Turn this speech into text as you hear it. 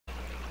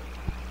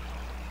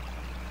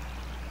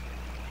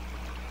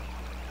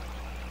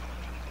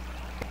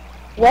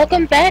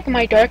Welcome back,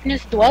 my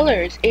darkness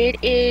dwellers.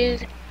 It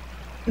is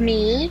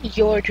me,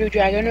 your Drew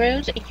Dragon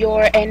Rose,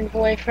 your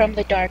envoy from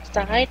the dark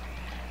side.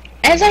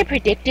 As I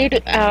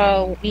predicted,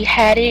 we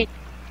had it.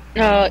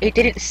 It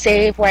didn't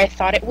save where I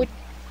thought it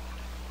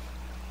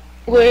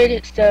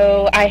would,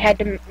 so I had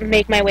to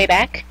make my way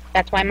back.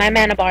 That's why my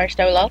mana bar is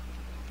so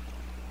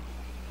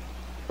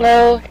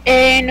low.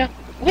 And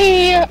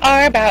we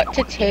are about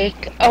to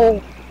take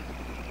a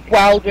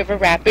Wild River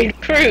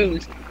Rapid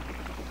cruise.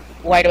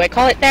 Why do I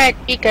call it that?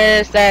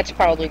 Because that's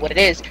probably what it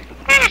is.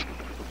 Ah!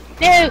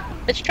 No!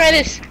 Let's try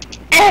this!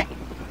 Ah!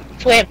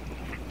 Swim!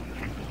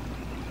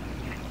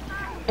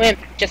 Swim.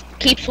 Just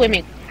keep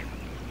swimming.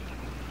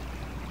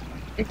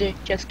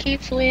 Just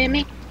keep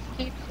swimming.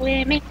 Keep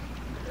swimming.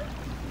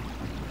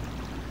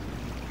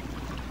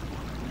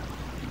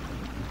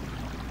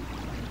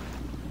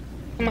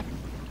 Come on.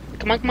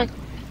 Come on, come on.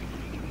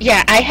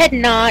 Yeah, I have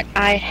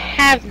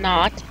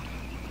not.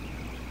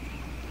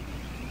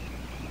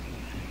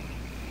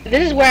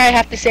 This is where I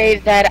have to say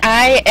that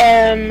I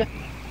am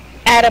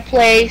at a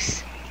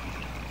place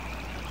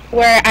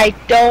where I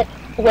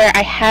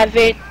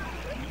haven't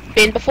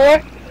been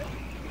before.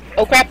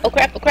 Oh crap, oh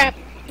crap, oh crap.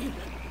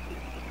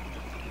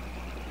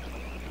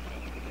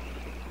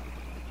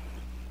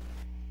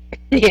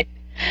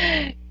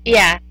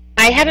 Yeah,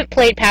 I haven't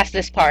played past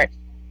this part.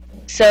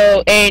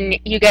 So, and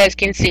you guys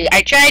can see,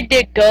 I tried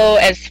to go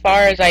as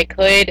far as I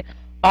could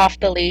off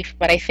the leaf,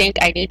 but I think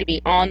I need to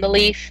be on the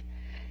leaf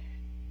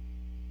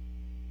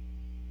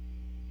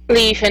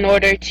in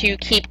order to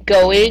keep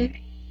going.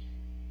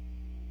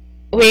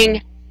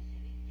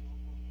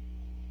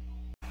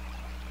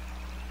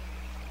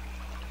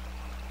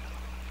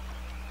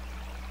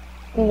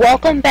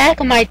 Welcome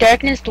back, my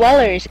darkness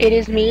dwellers. It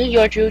is me,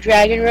 your Drew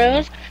Dragon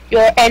Rose,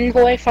 your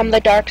envoy from the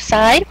dark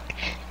side.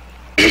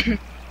 Sorry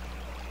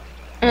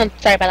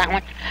about that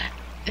one.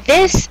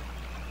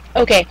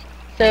 Okay,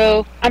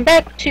 so I'm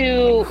back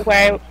to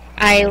where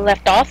I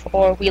left off,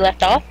 or we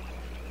left off.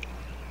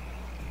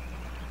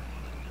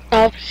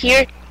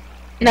 Here,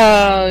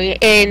 no,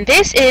 and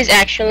this is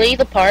actually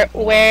the part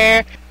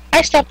where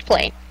I stopped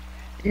playing.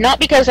 Not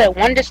because I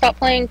wanted to stop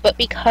playing, but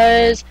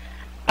because,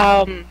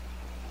 I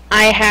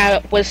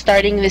was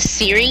starting this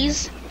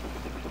series.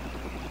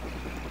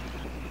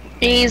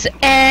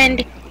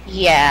 And,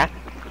 yeah,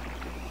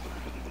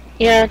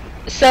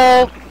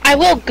 so I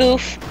will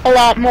goof a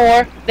lot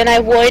more than I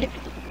would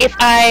if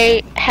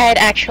I had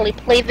actually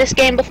played this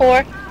game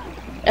before,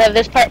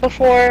 this part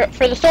before,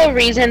 for the sole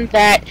reason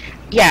that,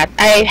 yeah,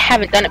 I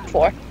haven't done it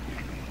before.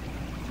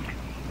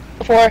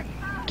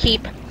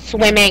 Keep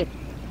swimming.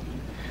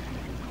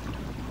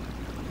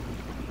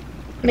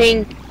 I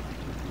mean,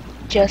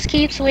 just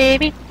keep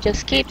swimming,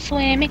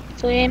 swimming.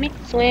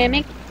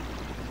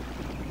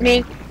 I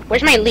mean,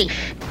 where's my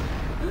leaf?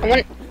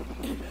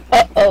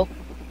 Uh-oh.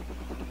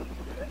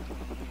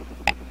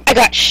 I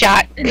got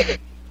shot.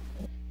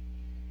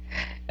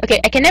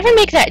 Okay, I can never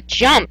make that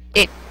jump.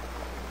 It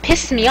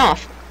pisses me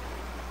off.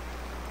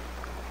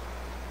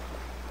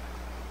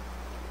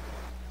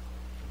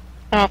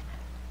 Oh,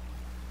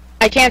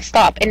 I can't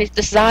stop, and it's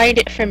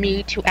designed for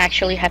me to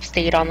actually have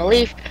stayed on the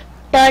leaf,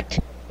 but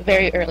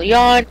very early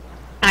on,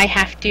 I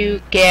have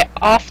to get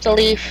off the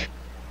leaf,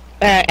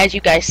 as you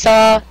guys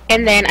saw,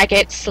 and then I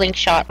get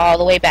slingshot all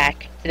the way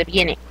back to the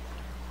beginning.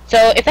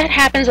 So if that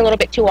happens a little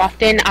bit too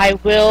often, I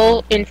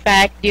will, in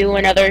fact, do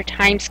another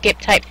time skip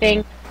type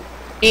thing,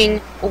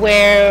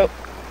 where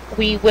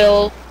we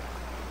will,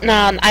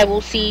 I will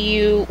see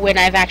you when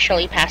I've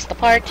actually passed the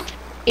part,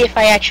 if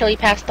I actually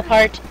pass the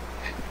part.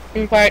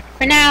 But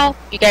for now,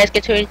 you guys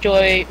get to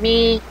enjoy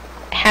me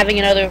having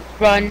another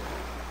run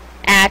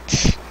at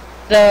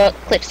the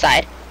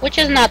cliffside, which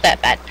is not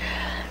that bad.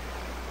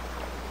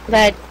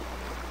 But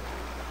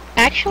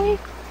actually,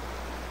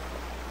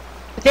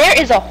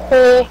 there is a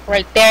hole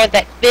right there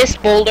that this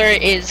boulder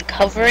is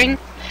covering,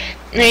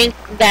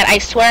 that I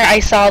swear I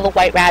saw the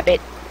white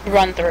rabbit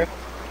run through.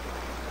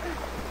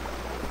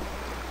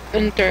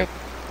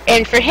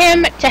 And for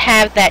him to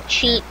have that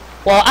cheat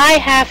while I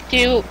have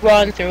to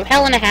run through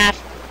hell and a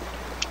half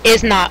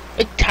is not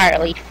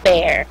entirely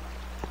fair.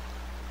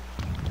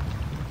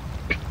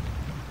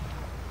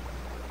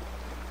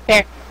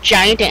 Fair.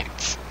 Giant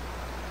ants.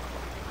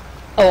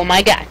 Oh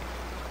my god.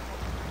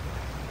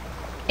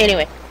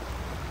 Anyway.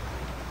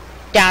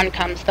 Down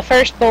comes the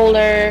first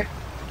boulder.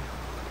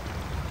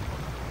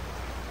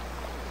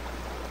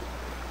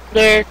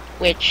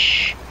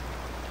 Which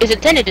is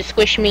intended to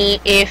squish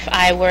me if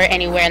I were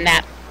anywhere in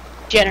that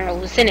general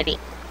vicinity.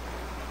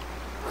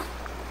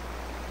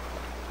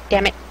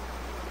 Damn it.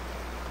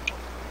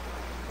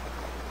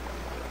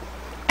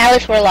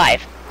 Alice, we're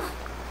alive.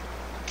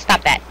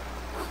 Stop that.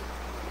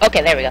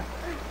 Okay, there we go.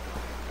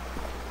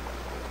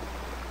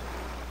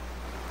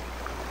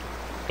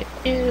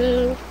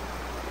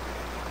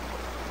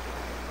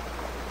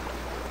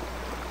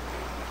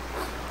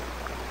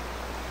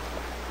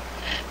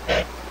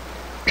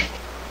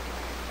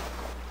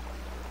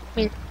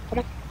 Come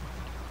on.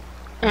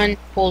 On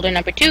boulder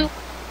number 2.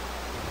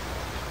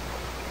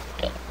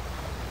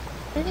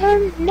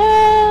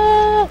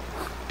 No!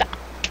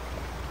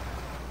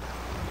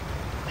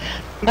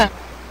 But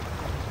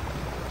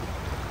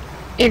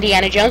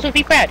Indiana Jones would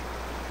be proud.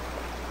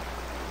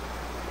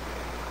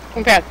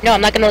 I'm proud. No,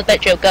 I'm not gonna let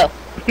that joke go.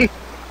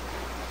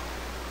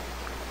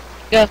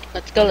 Go.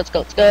 Let's go. Let's go.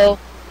 Let's go.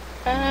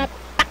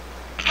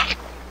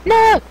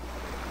 No.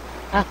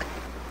 Fuck.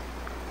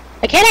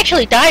 I can't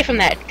actually die from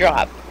that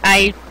drop.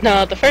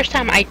 No, the first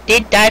time I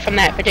did die from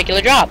that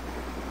particular drop.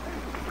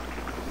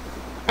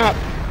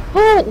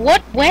 Who,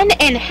 what, when,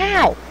 and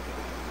how?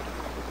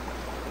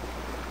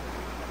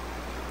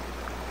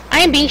 I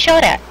am being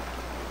shot at.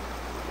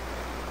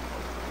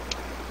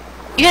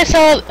 You guys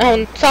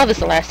saw this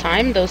the last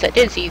time. Those that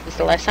did see this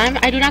the last time,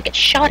 I do not get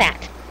shot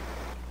at.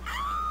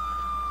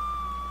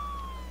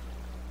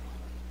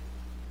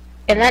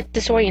 And that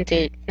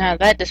disoriented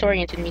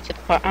me to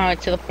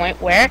the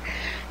point where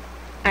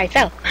I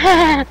fell.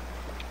 I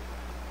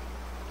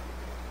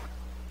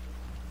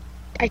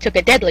took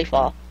a deadly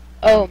fall.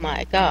 Oh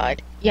my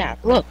god. Yeah,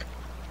 look.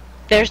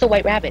 There's the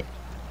white rabbit.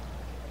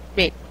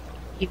 Wait,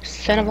 you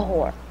son of a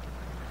whore.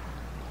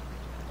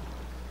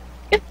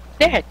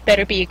 There had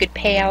better be a good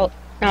payout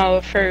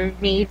for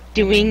me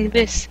doing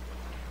this.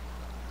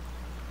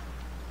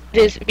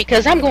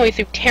 Because I'm going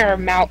through Terror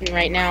Mountain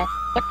right now.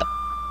 What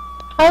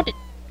the?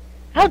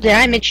 How did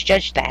I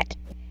misjudge that?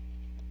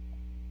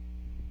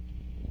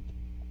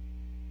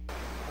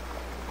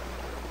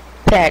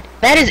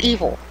 That is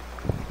evil.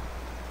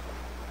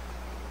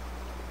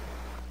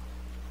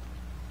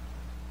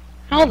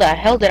 How the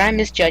hell did I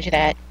misjudge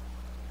that?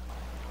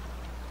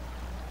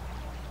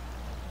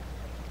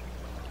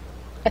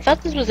 I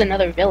thought this was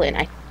another villain.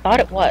 I thought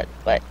it was,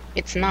 but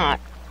it's not.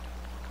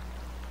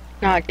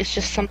 No, it's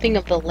just something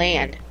of the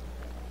land.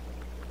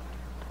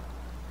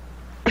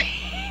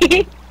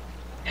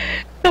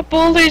 The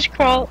boulders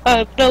crawl,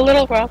 the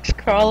little rocks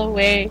crawl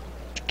away.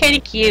 It's kinda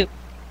cute.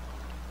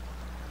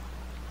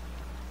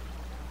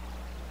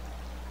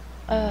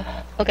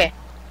 Okay.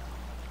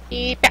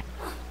 Yeah.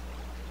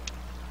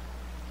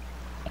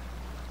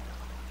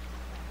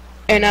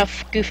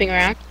 Enough goofing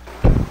around.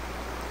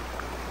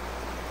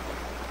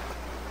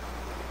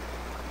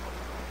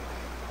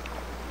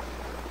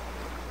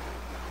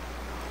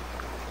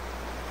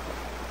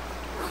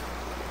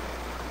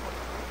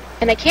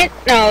 And I can't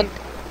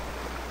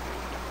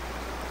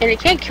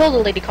kill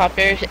the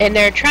ladycopters, and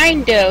they're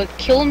trying to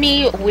kill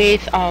me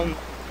with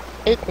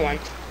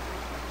acorns.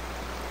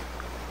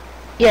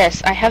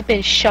 Yes, I have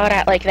been shot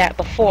at like that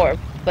before,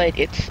 but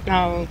it's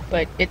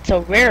a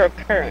rare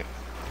occurrence.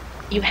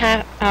 You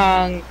have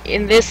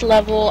in this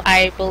level,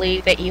 I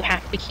believe that you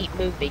have to keep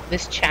moving.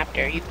 This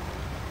chapter, you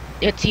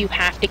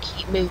have to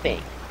keep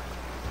moving.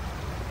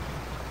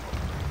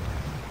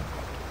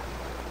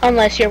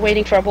 Unless you're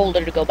waiting for a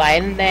boulder to go by,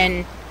 and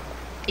then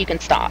you can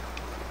stop.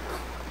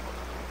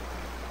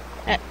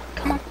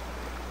 Come on.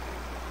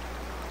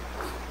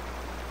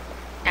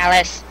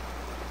 Alice.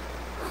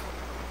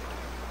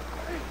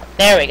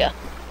 There we go.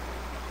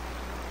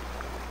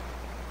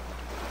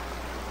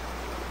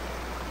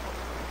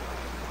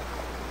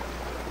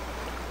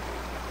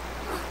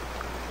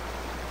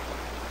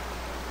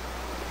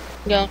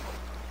 Go.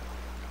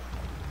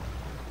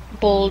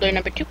 Boulder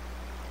number 2.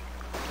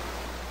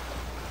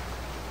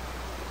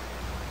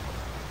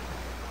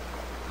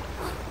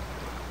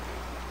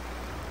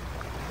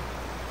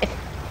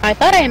 I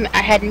thought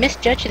I had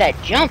misjudged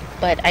that jump,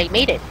 but I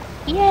made it.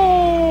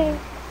 Yay!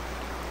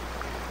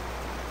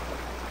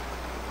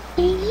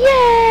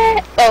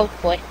 Yeah! Oh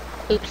boy.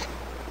 Oops.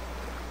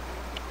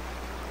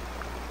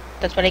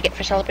 That's what I get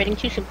for celebrating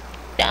too soon.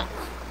 Yeah.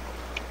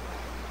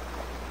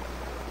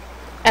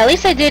 At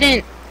least I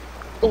didn't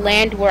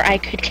land where I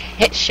could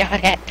get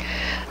shot at.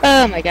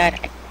 Oh my god,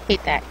 I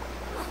hate that.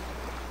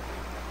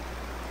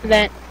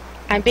 Then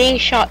I'm being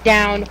shot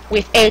down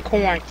with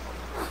acorns.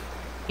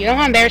 You know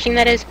how embarrassing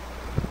that is?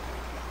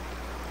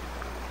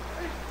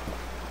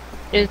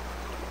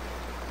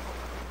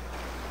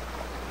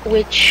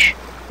 Which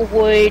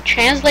would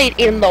translate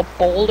in the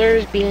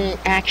boulders being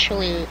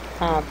actually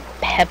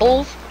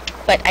pebbles,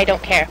 but I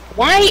don't care.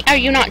 Why are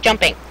you not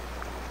jumping?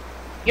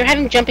 You're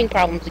having jumping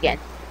problems again.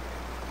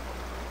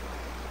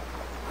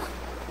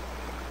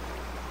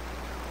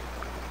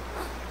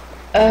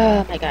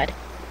 Oh my god.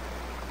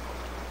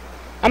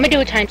 I'm gonna do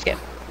a time skip.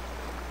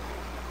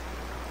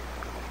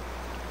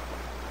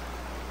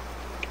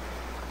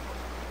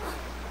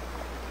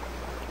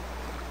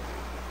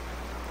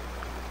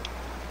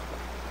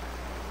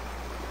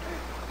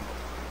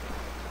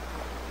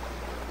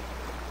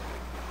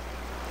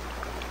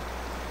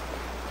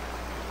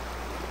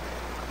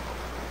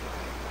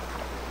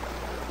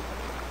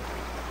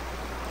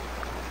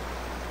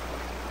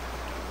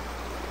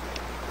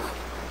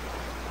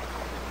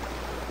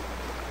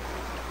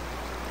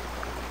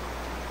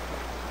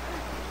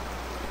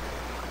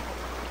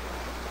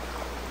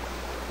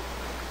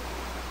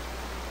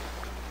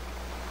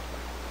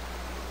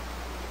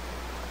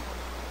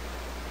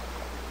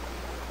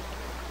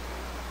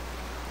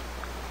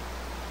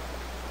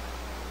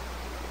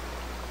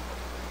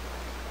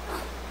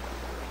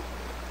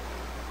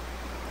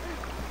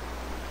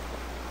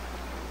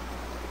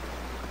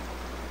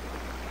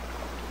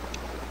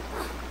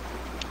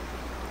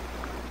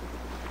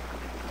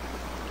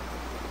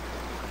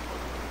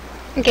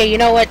 Okay, you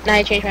know what? Now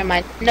I changed my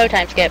mind. No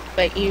time skip,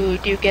 but you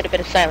do get a bit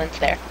of silence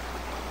there.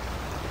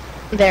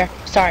 There.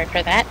 Sorry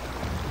for that.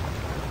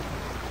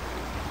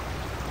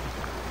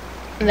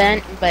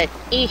 Then, but,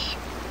 eesh.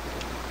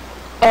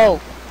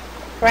 Oh,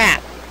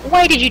 crap.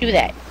 Why did you do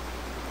that?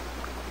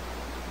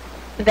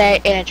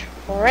 That in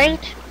a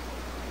right?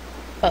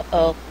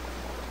 Uh-oh.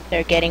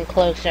 They're getting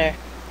closer.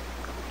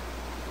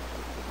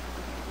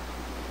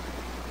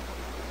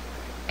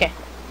 Okay.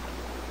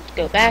 Let's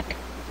go back.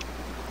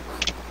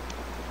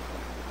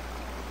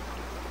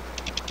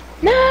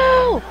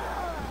 No!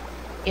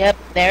 Yep,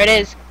 there it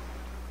is.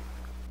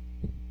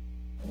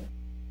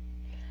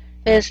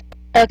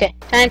 Okay,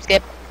 time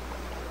skip.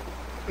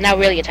 Now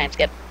really a time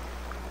skip.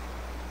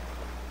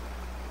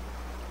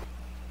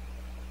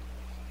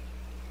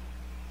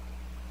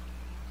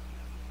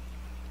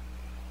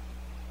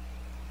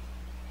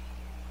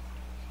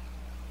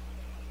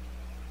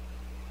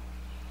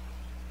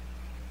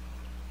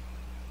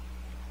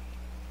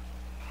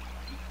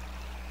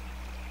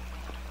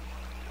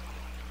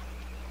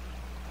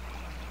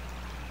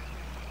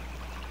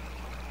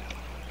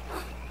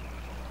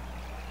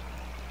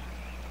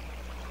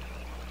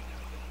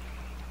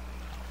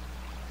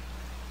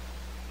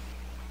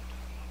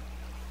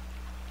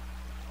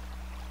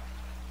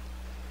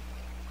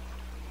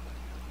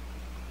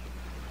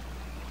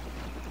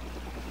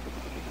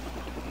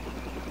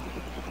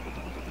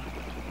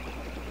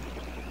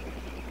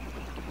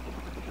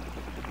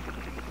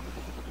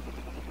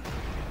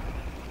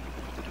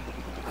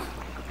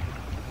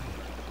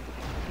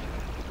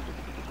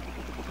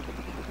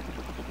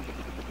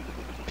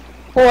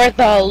 For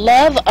the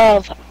love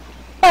of...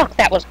 Fuck,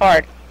 that was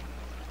hard.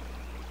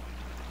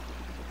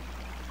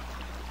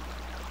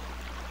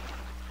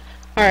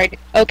 Alright,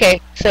 okay,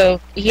 so,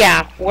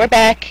 yeah, we're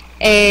back,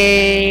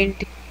 and...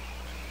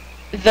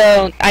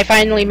 Though I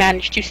finally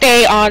managed to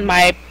stay on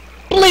my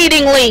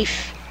bleeding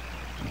leaf.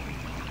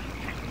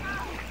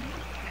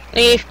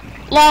 Leaf.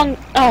 Long...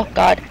 Oh,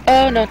 God.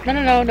 Oh, no, no,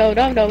 no, no,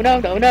 no, no, no,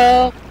 no,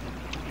 no.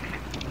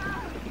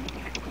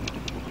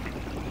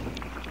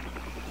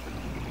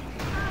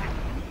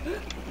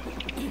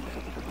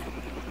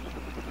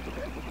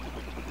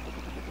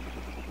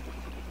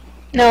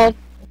 No.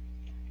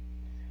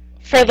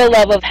 For the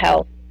love of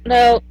hell.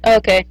 No,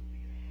 okay.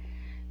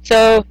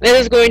 So,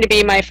 this is going to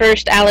be my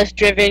first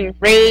Alice-driven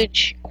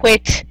rage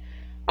quit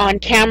on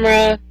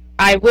camera.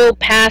 I will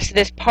pass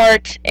this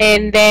part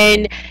and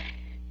then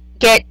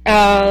get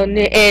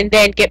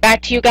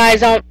back to you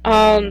guys on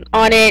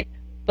it.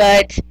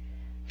 But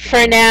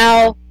for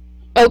now,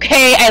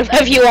 okay, I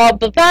love you all.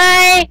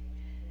 Bye-bye!